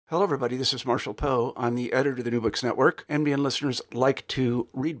Hello, everybody. This is Marshall Poe. I'm the editor of the New Books Network. NBN listeners like to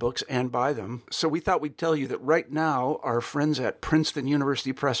read books and buy them. So we thought we'd tell you that right now, our friends at Princeton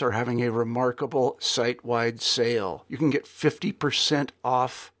University Press are having a remarkable site-wide sale. You can get 50%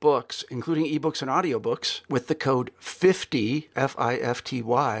 off books, including ebooks and audiobooks, with the code 50,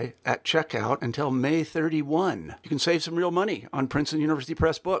 F-I-F-T-Y, at checkout until May 31. You can save some real money on Princeton University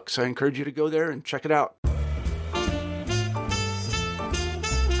Press books. I encourage you to go there and check it out.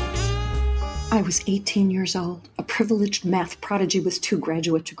 I was 18 years old, a privileged math prodigy with 2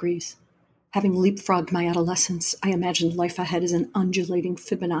 graduate degrees. Having leapfrogged my adolescence, I imagined life ahead as an undulating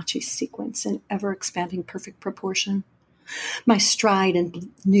Fibonacci sequence in ever-expanding perfect proportion. My stride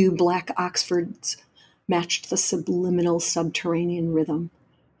and new black Oxfords matched the subliminal subterranean rhythm.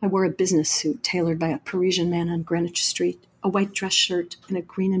 I wore a business suit tailored by a Parisian man on Greenwich Street, a white dress shirt, and a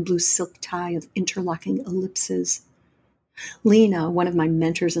green and blue silk tie of interlocking ellipses. Lena, one of my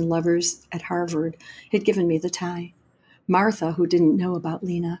mentors and lovers at Harvard, had given me the tie. Martha, who didn't know about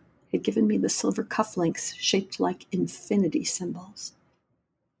Lena, had given me the silver cufflinks shaped like infinity symbols.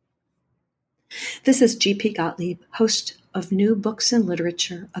 This is G.P. Gottlieb, host of New Books and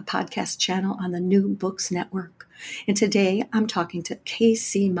Literature, a podcast channel on the New Books Network. And today I'm talking to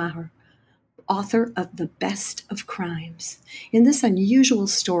K.C. Maher, author of The Best of Crimes. In this unusual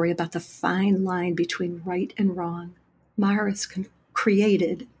story about the fine line between right and wrong, Maher has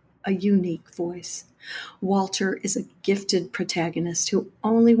created a unique voice. Walter is a gifted protagonist who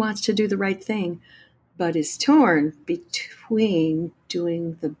only wants to do the right thing, but is torn between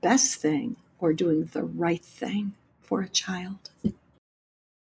doing the best thing or doing the right thing for a child.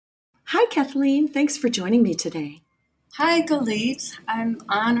 Hi, Kathleen. Thanks for joining me today. Hi, Galit. I'm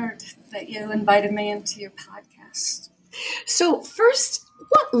honored that you invited me into your podcast. So first,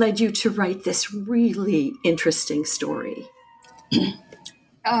 what led you to write this really interesting story?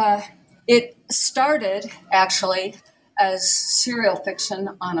 It started, actually, as serial fiction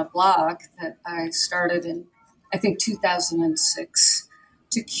on a blog that I started in, I think, 2006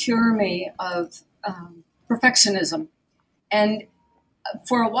 to cure me of perfectionism. And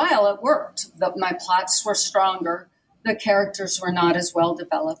for a while, it worked. My plots were stronger. The characters were not as well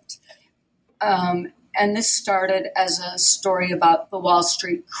developed. And this started as a story about the Wall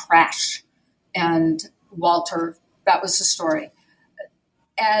Street crash. And Walter, that was the story.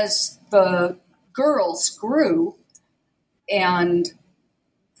 As the girls grew and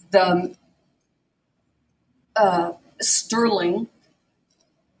the Sterling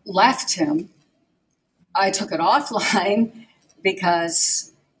left him, I took it offline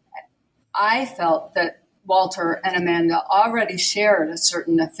because I felt that Walter and Amanda already shared a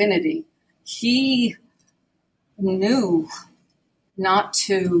certain affinity. He knew not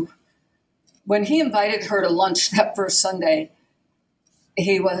to, when he invited her to lunch that first Sunday,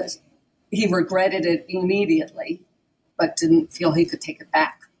 he regretted it immediately, but didn't feel he could take it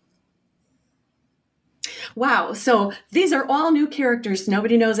back. Wow. So these are all new characters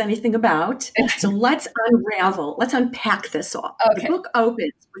nobody knows anything about. So let's unpack this all. Okay. The book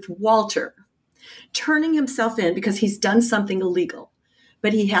opens with Walter turning himself in because he's done something illegal,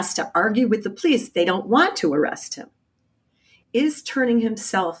 but he has to argue with the police. They don't want to arrest him. Is turning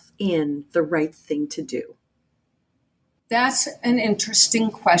himself in the right thing to do? That's an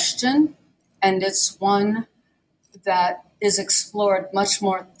interesting question, and it's one that is explored much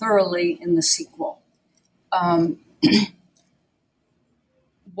more thoroughly in the sequel.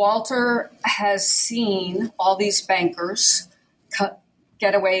 Walter has seen all these bankers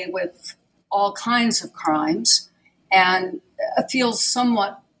get away with all kinds of crimes and feels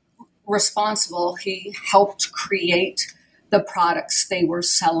somewhat responsible. He helped create the products they were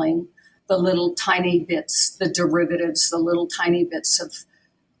selling, the little tiny bits, the derivatives, the little tiny bits of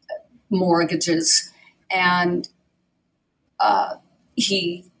mortgages. And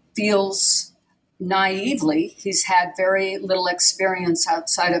he feels naively, he's had very little experience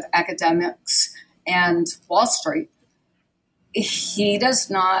outside of academics and Wall Street. He does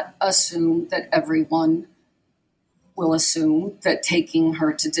not assume that everyone will assume that taking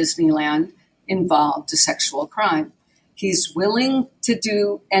her to Disneyland involved a sexual crime. He's willing to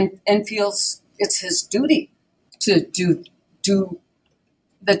do and feels it's his duty to do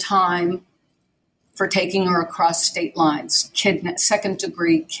the time for taking her across state lines,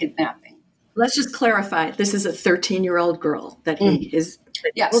 second-degree kidnapping. Let's just clarify. This is a 13-year-old girl that he is.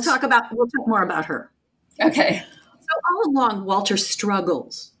 Yes. We'll talk more about her. Okay. So all along, Walter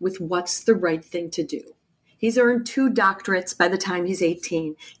struggles with what's the right thing to do. He's earned 2 doctorates by the time he's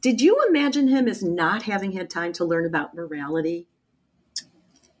 18. Did you imagine him as not having had time to learn about morality?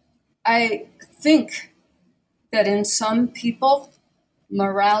 I think that in some people,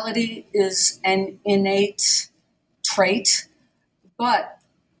 morality is an innate trait, but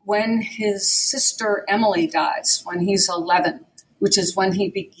when his sister Emily dies, when he's 11, which is when he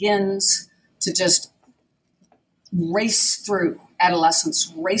begins to just race through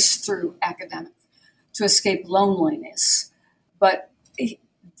adolescence, race through academic to escape loneliness. But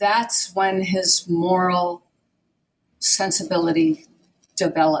that's when his moral sensibility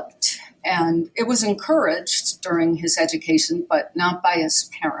developed. And it was encouraged during his education, but not by his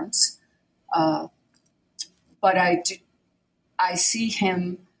parents. But I see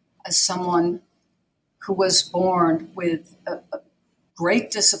him as someone who was born with a great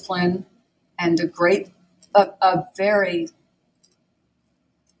discipline and a very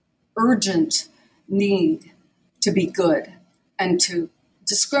urgent need to be good and to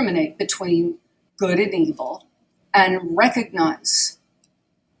discriminate between good and evil and recognize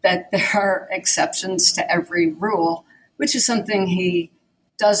that there are exceptions to every rule, which is something he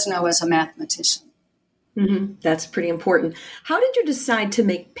does know as a mathematician. Mm-hmm. That's pretty important. How did you decide to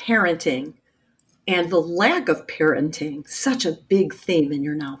make parenting and the lack of parenting such a big theme in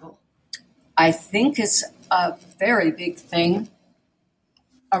your novel? I think it's a very big thing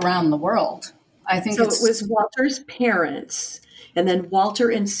around the world. I think so. It was Walter's parents, and then Walter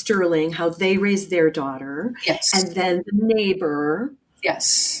and Sterling, how they raised their daughter. Yes. And then the neighbor.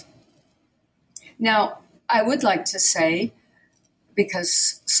 Yes. Now, I would like to say,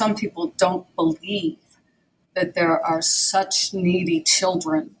 because some people don't believe that there are such needy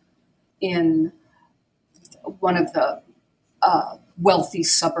children in one of the wealthy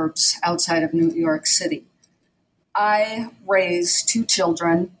suburbs outside of New York City. I raised 2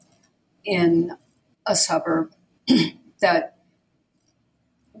 children in a suburb that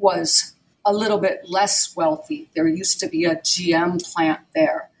was a little bit less wealthy. There used to be a GM plant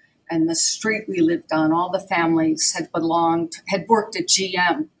there, and the street we lived on, all the families had worked at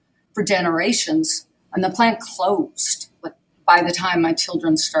GM for generations, and the plant closed by the time my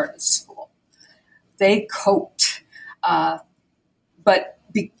children started school. They coped, but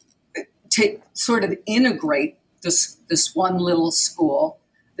to sort of integrate this one little school,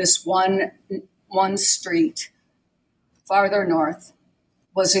 this one street farther north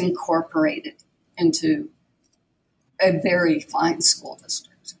was incorporated into a very fine school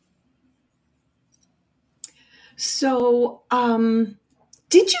district. So,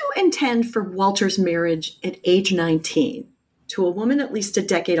 did you intend for Walter's marriage at age 19 to a woman at least a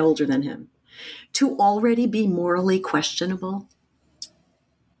decade older than him to already be morally questionable?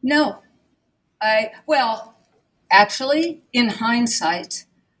 No. Actually, in hindsight,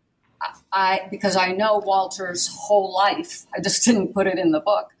 because I know Walter's whole life, I just didn't put it in the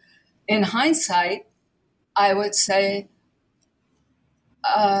book. In hindsight, I would say,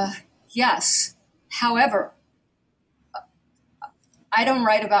 yes. However, I don't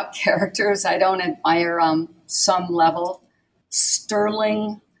write about characters I don't admire on some level.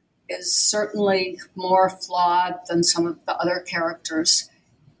 Sterling is certainly more flawed than some of the other characters.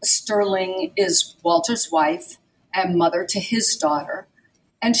 Sterling is Walter's wife and mother to his daughter.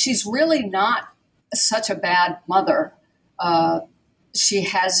 And she's really not such a bad mother. She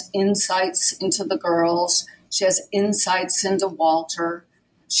has insights into the girls. She has insights into Walter.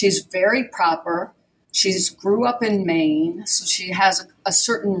 She's very proper. She's grew up in Maine, so she has a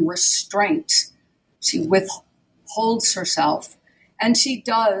certain restraint. She withholds herself. And she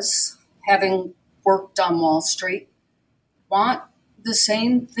does, having worked on Wall Street, want the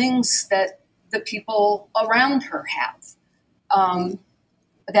same things that the people around her have.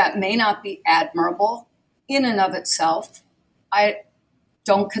 That may not be admirable in and of itself. I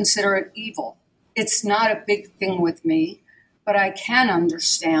don't consider it evil. It's not a big thing with me, but I can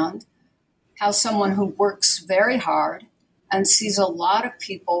understand how someone who works very hard and sees a lot of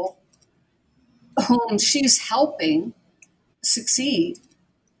people whom she's helping succeed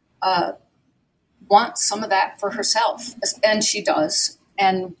wants some of that for herself. And she does.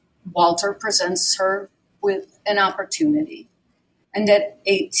 And Walter presents her with an opportunity. And at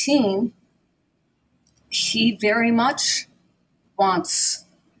 18, he very much wants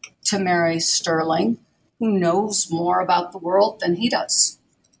to marry Sterling, who knows more about the world than he does.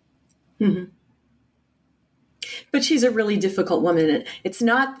 Mm-hmm. But she's a really difficult woman. It's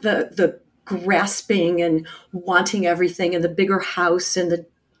not the grasping and wanting everything and the bigger house and the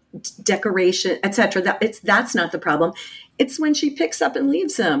decoration, etc. That's not the problem. It's when she picks up and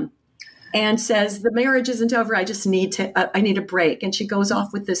leaves him and says, the marriage isn't over. I just need I need a break. And she goes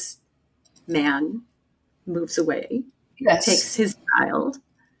off with this man, moves away, yes. Takes his child,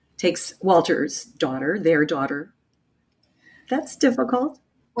 takes Walter's daughter, their daughter. That's difficult.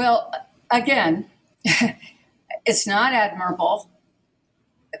 Well, again, it's not admirable.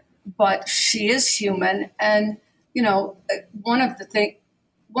 but she is human. And, one of the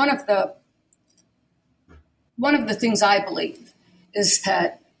things I believe is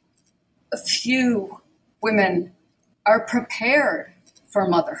that a few women are prepared for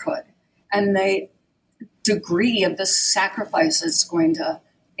motherhood, and the degree of the sacrifice it's going to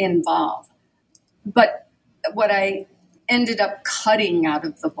involve. But what I ended up cutting out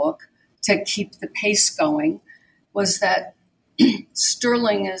of the book to keep the pace going was that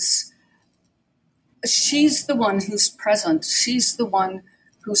Sterling she's the one who's present. She's the one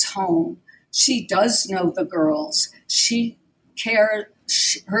who's home. She does know the girls. She cares.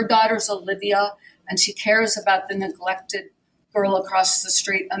 Her daughter's Olivia, and she cares about the neglected girl across the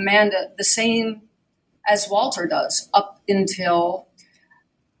street, Amanda, the same as Walter does, up until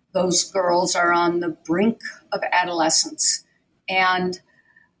those girls are on the brink of adolescence. And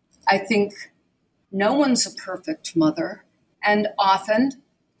I think no one's a perfect mother. And often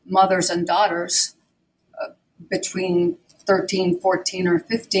mothers and daughters between 13, 14, or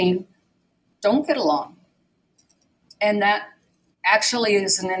 15 don't get along. And that actually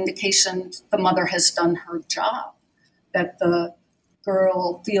is an indication the mother has done her job, that the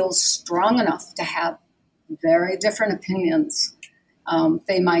girl feels strong enough to have very different opinions.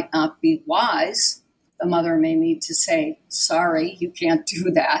 They might not be wise. The mother may need to say, sorry, you can't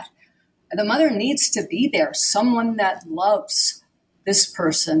do that. And the mother needs to be there. Someone that loves this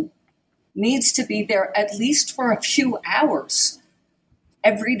person needs to be there at least for a few hours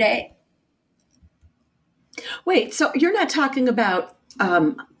every day. Wait, so you're not talking about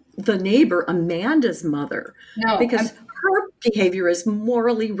the neighbor, Amanda's mother? No. Because her behavior is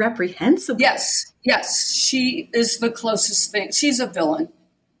morally reprehensible. Yes, she is the closest thing. She's a villain.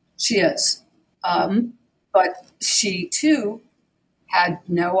 She is. But she, too, had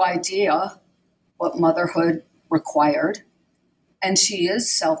no idea what motherhood required. And she is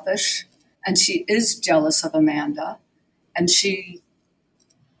selfish, and she is jealous of Amanda. And she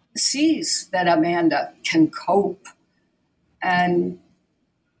sees that Amanda can cope. And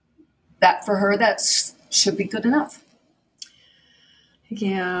that for her, that should be good enough.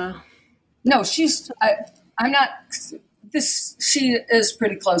 Yeah. No, she is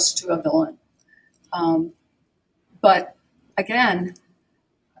pretty close to a villain. But again,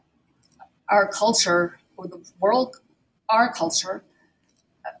 our culture, or the world, our culture,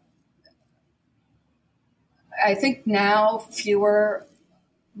 I think now fewer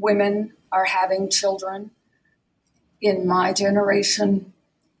women are having children. In my generation,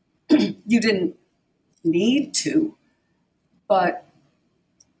 you didn't need to, but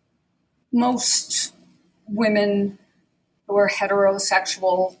most women who are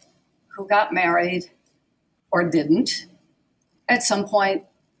heterosexual, who got married or didn't, at some point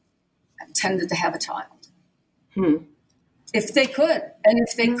tended to have a child. If they could. And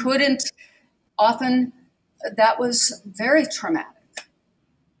if they couldn't, often that was very traumatic.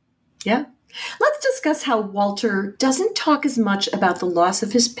 Yeah. Let's discuss how Walter doesn't talk as much about the loss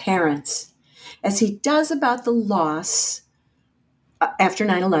of his parents as he does about the loss after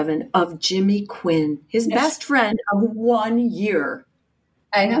 9/11 of Jimmy Quinn, his best friend of 1 year.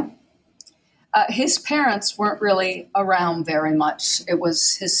 I know. His parents weren't really around very much. It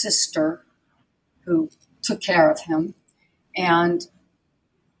was his sister who took care of him. And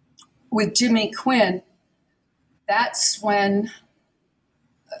with Jimmy Quinn, that's when,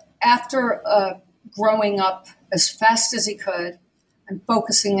 after growing up as fast as he could and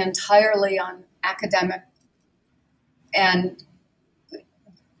focusing entirely on academic, and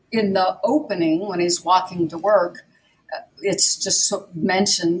in the opening, when he's walking to work, it's just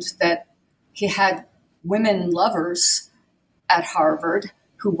mentioned that he had women lovers at Harvard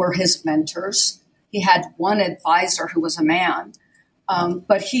who were his mentors. He had one advisor who was a man,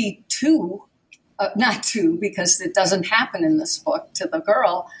 but he too, not two, because it doesn't happen in this book to the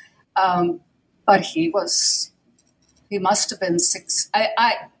girl, but he must have been six.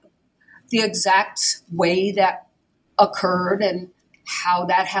 The exact way that occurred and how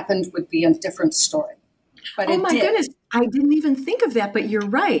that happened would be a different story. But oh my goodness, I didn't even think of that, but you're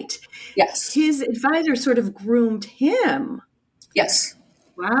right. Yes. His advisor sort of groomed him. Yes.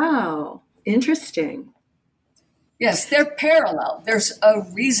 Wow. Interesting. Yes, they're parallel. There's a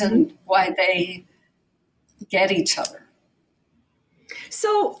reason why they get each other.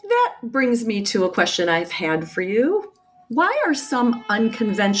 So that brings me to a question I've had for you. Why are some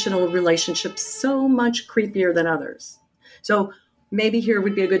unconventional relationships so much creepier than others? So maybe here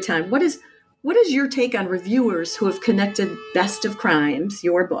would be a good time. What is your take on reviewers who have connected Best of Crimes,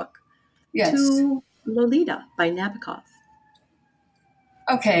 your book, to Lolita by Nabokov?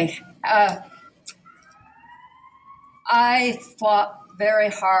 Okay. I thought very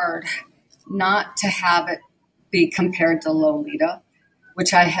hard not to have it be compared to Lolita,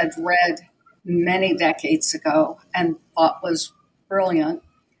 which I had read many decades ago and thought was brilliant.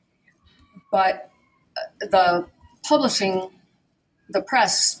 But the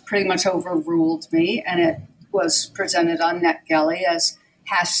press pretty much overruled me, and it was presented on NetGalley as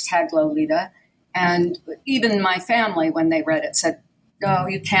 #Lolita. And even my family, when they read it, said, no,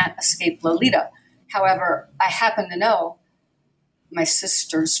 you can't escape Lolita. However, I happen to know my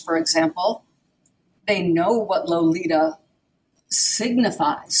sisters, for example, they know what Lolita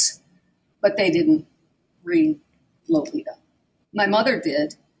signifies, but they didn't read Lolita. My mother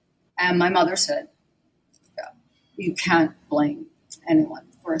did, and my mother said, you can't blame anyone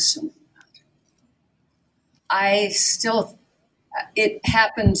for assuming that. It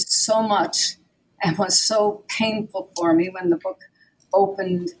happened so much and was so painful for me when the book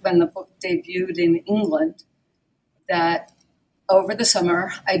debuted in England, that over the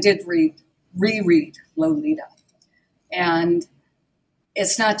summer I did reread Lolita. And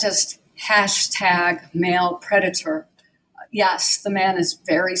it's not just #male predator. Yes, the man is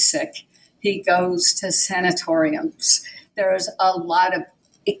very sick. He goes to sanatoriums. There's a lot of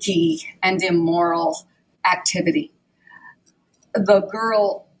icky and immoral activity. The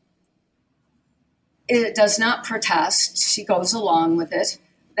girl, it does not protest. She goes along with it.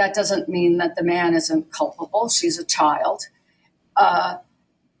 That doesn't mean that the man isn't culpable. She's a child.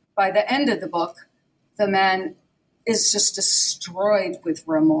 By the end of the book, the man is just destroyed with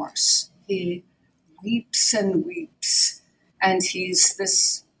remorse. He weeps and weeps, and he's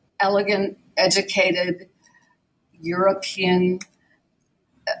this elegant, educated, European,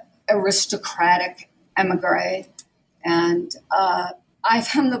 aristocratic emigre. And I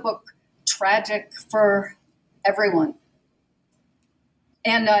found the book tragic for everyone.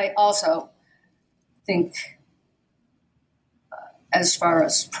 And I also think, as far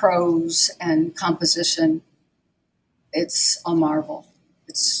as prose and composition, it's a marvel.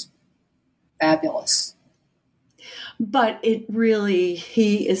 It's fabulous. But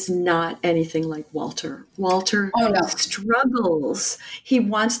he is not anything like Walter. Walter struggles. He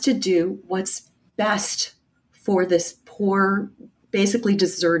wants to do what's best for this poor, basically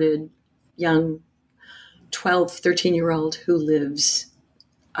deserted young 12, 13-year-old who lives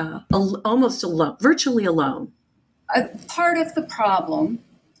almost alone, virtually alone. Part of the problem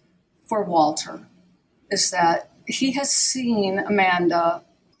for Walter is that he has seen Amanda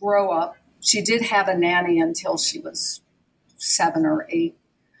grow up. She did have a nanny until she was 7 or 8.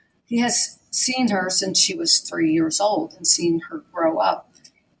 He has seen her since she was 3 years old and seen her grow up.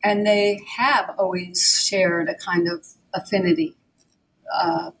 And they have always shared a kind of affinity,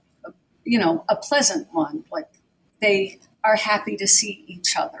 a pleasant one. Like, they are happy to see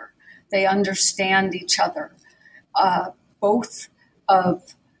each other. They understand each other. Both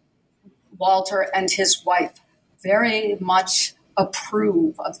of Walter and his wife very much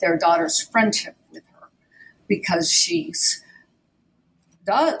approve of their daughter's friendship with her, because she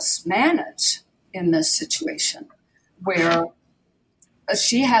does manage in this situation where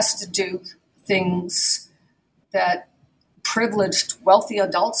she has to do things that privileged, wealthy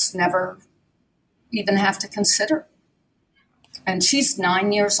adults never even have to consider. And she's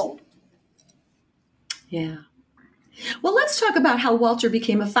 9 years old. Yeah. Well, let's talk about how Walter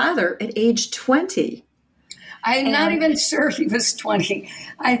became a father at age 20. I'm not even sure he was 20.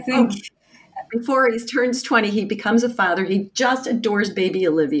 I think before he turns 20, he becomes a father. He just adores baby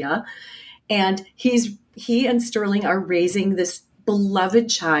Olivia. And he and Sterling are raising this beloved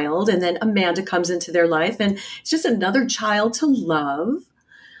child. And then Amanda comes into their life, and it's just another child to love.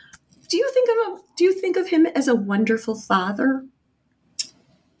 Do you think of him as a wonderful father?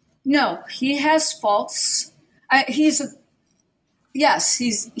 No, he has faults. He's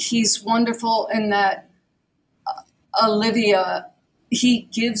wonderful in that Olivia, he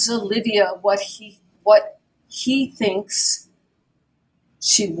gives Olivia what he thinks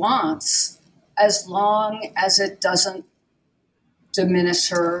she wants, as long as it doesn't diminish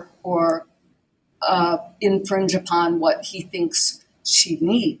her or infringe upon what he thinks she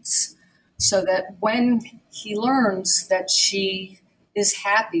needs. So that when he learns that she is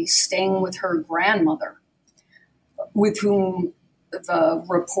happy staying with her grandmother, with whom the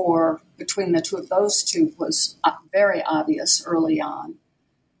rapport between the two of those two was very obvious early on,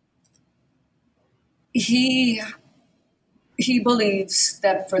 he believes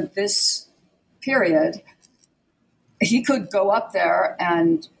that for this period, he could go up there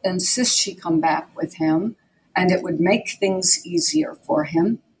and insist she come back with him, and it would make things easier for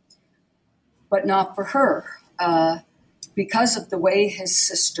him, but not for her. Because of the way his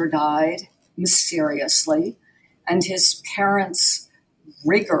sister died mysteriously, and his parents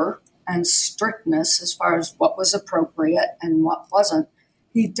rigor and strictness as far as what was appropriate and what wasn't,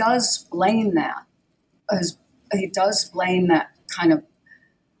 he does blame that. He does blame that kind of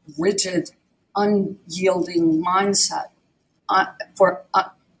rigid, unyielding mindset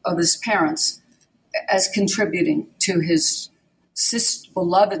of his parents as contributing to his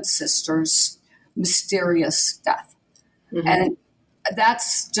beloved sister's mysterious death. Mm-hmm. And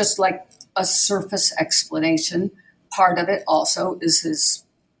that's just like a surface explanation. Part of it also is his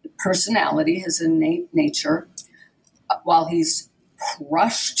personality, his innate nature. While he's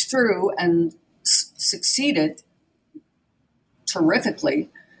crushed through and succeeded terrifically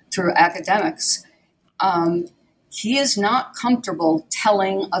through academics, he is not comfortable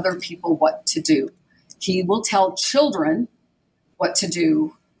telling other people what to do. He will tell children what to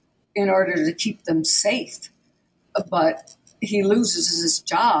do in order to keep them safe, but he loses his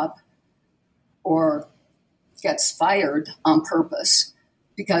job or gets fired on purpose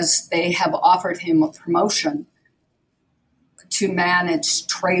because they have offered him a promotion to manage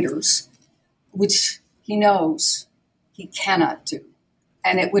traders, which he knows he cannot do.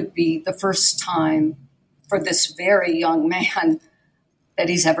 And it would be the first time for this very young man that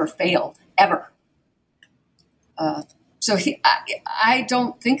he's ever failed, ever. So I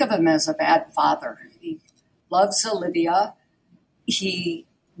don't think of him as a bad father. He loves Olivia. He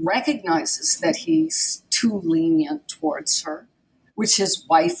recognizes that he's too lenient towards her, which his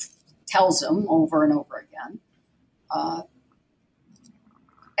wife tells him over and over again.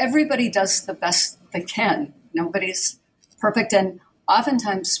 Everybody does the best they can. Nobody's perfect. And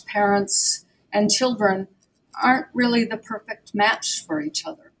oftentimes parents and children aren't really the perfect match for each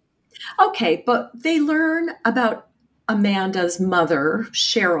other. Okay, but they learn about Amanda's mother,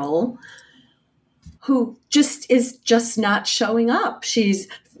 Cheryl, who is just not showing up. She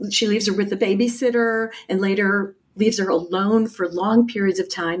leaves her with the babysitter and later leaves her alone for long periods of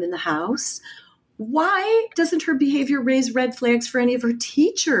time in the house. Why doesn't her behavior raise red flags for any of her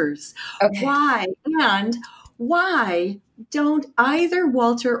teachers? Okay. Why? And why don't either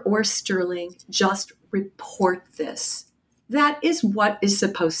Walter or Sterling just report this? That is what is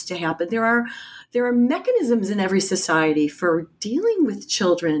supposed to happen. There are mechanisms in every society for dealing with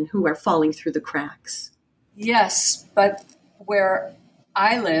children who are falling through the cracks. Yes, but where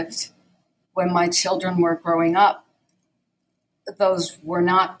I lived when my children were growing up, those were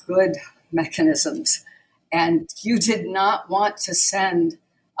not good mechanisms. And you did not want to send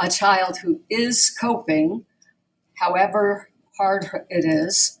a child who is coping, however hard it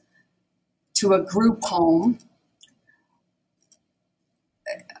is, to a group home,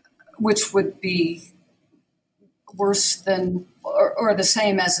 which would be worse than or the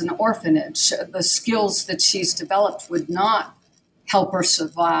same as an orphanage. The skills that she's developed would not help her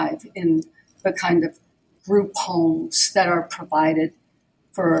survive in the kind of group homes that are provided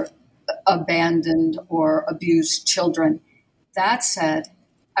for abandoned or abused children. That said,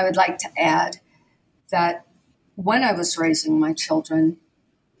 I would like to add that when I was raising my children,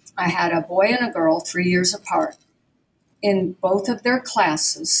 I had a boy and a girl 3 years apart. In both of their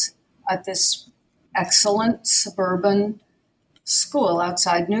classes at this excellent suburban school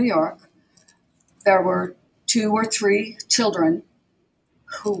outside New York, there were 2 or 3 children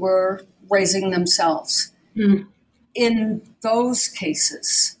who were raising themselves. Mm. In those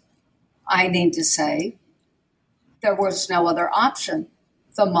cases, I need to say, there was no other option.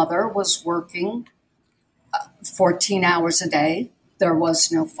 The mother was working 14 hours a day. There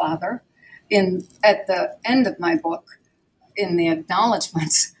was no father. At the end of my book, in the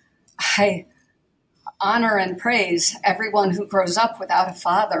acknowledgments, I honor and praise everyone who grows up without a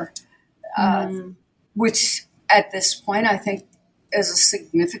father, which at this point I think is a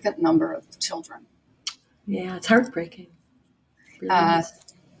significant number of children. Yeah, it's heartbreaking. Really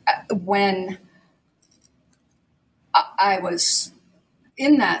when I was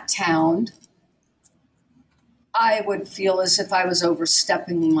in that town, I would feel as if I was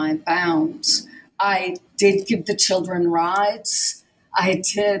overstepping my bounds. I did give the children rides.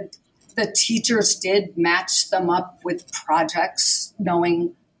 The teachers did match them up with projects,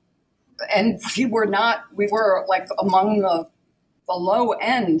 knowing, and we were like among the low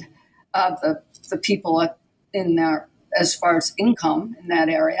end of the people in there as far as income in that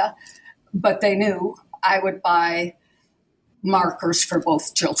area. But they knew I would buy markers for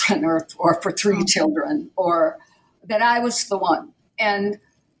both children or for 3 children, or that I was the one. And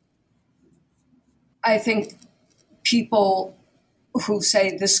I think people who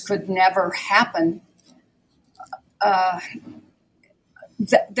say this could never happen,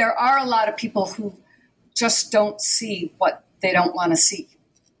 there are a lot of people who just don't see what they don't want to see.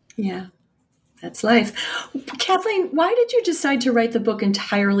 Yeah. That's life. Kathleen, why did you decide to write the book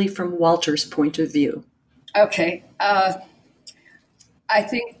entirely from Walter's point of view? Okay. I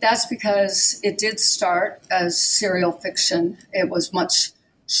think that's because it did start as serial fiction. It was much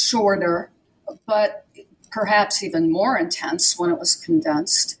shorter, but perhaps even more intense when it was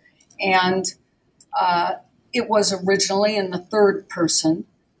condensed. And it was originally in the third person,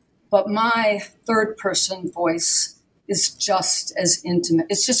 but my third person voice is just as intimate.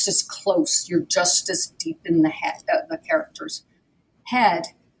 It's just as close. You're just as deep in the head, the character's head.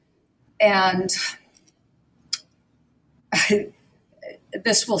 And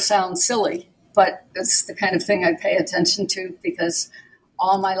this will sound silly, but it's the kind of thing I pay attention to because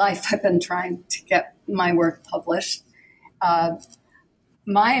all my life I've been trying to get my work published.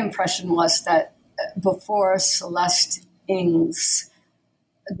 My impression was that before Celeste Ng's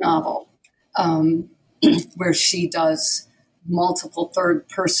novel, where she does multiple third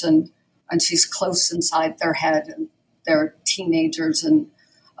person and she's close inside their head and they're teenagers and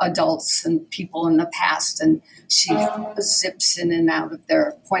adults and people in the past, and she zips in and out of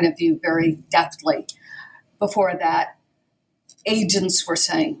their point of view very deftly. Before that, agents were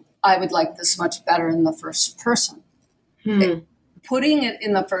saying, I would like this much better in the first person. Putting it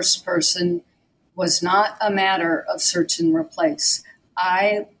in the first person was not a matter of search and replace.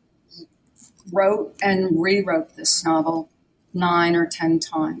 I wrote and rewrote this novel 9 or 10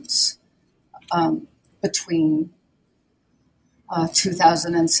 times between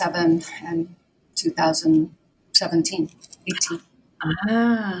 2007 and 2017, 18.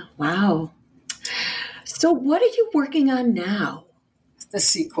 Ah, wow. So what are you working on now? The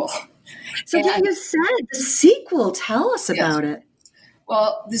sequel. So yeah, you said the sequel. Tell us about it.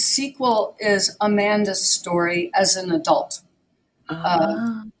 Well, the sequel is Amanda's story as an adult.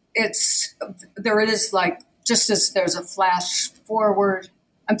 There is like, just as there's a flash forward,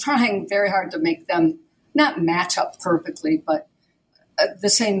 I'm trying very hard to make them not match up perfectly, but the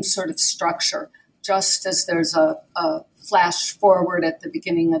same sort of structure. Just as there's a flash forward at the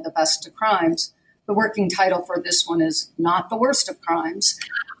beginning of The Best of Crimes, the working title for this one is Not the Worst of Crimes.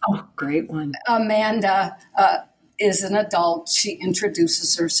 Oh, great one. Amanda is an adult. She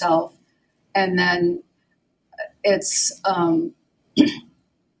introduces herself, and then it's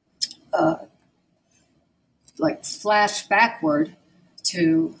like flash backward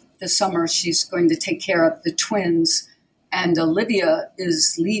to the summer she's going to take care of the twins, and Olivia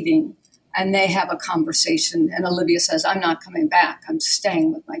is leaving, and they have a conversation, and Olivia says, I'm not coming back. I'm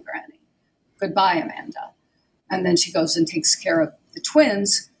staying with my granny. Goodbye, Amanda. And then she goes and takes care of the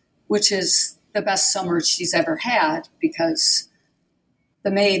twins, which is the best summer she's ever had because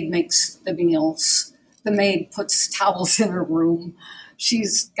the maid makes the meals. The maid puts towels in her room.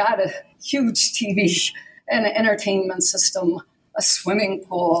 She's got a huge TV, an entertainment system, a swimming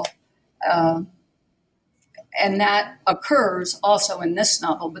pool. And that occurs also in this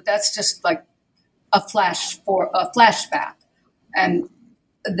novel, but that's just like a flashback. And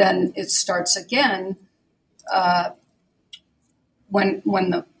then it starts again when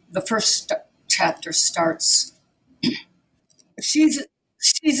the first chapter starts. She's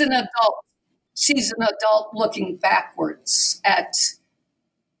an adult. She's an adult looking backwards at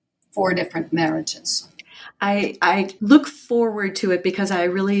 4 different marriages. I look forward to it because I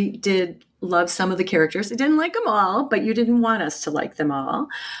really did love some of the characters. I didn't like them all, but you didn't want us to like them all.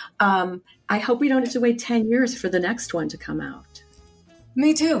 I hope we don't have to wait 10 years for the next one to come out.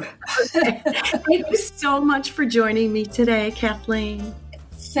 Me too. Thank you so much for joining me today, Kathleen.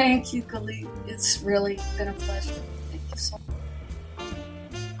 Thank you, Galit. It's really been a pleasure. Thank you so much.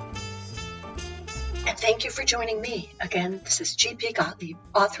 And thank you for joining me. Again, this is G.P. Gottlieb,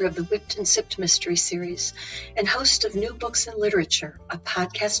 author of the Whipped and Sipped Mystery Series and host of New Books in Literature, a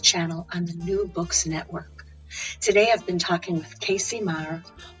podcast channel on the New Books Network. Today I've been talking with Casey Meyer,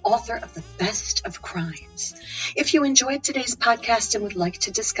 author of The Best of Crimes. If you enjoyed today's podcast and would like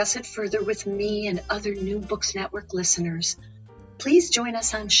to discuss it further with me and other New Books Network listeners, please join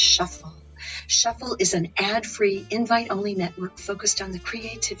us on Shuffle. Shuffle is an ad-free, invite-only network focused on the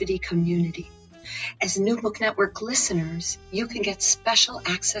creativity community. As New Book Network listeners, you can get special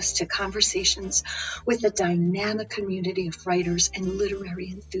access to conversations with a dynamic community of writers and literary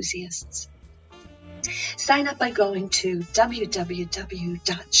enthusiasts. Sign up by going to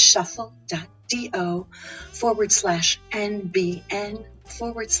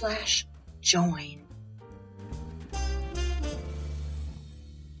www.shuffle.do/NBN/join.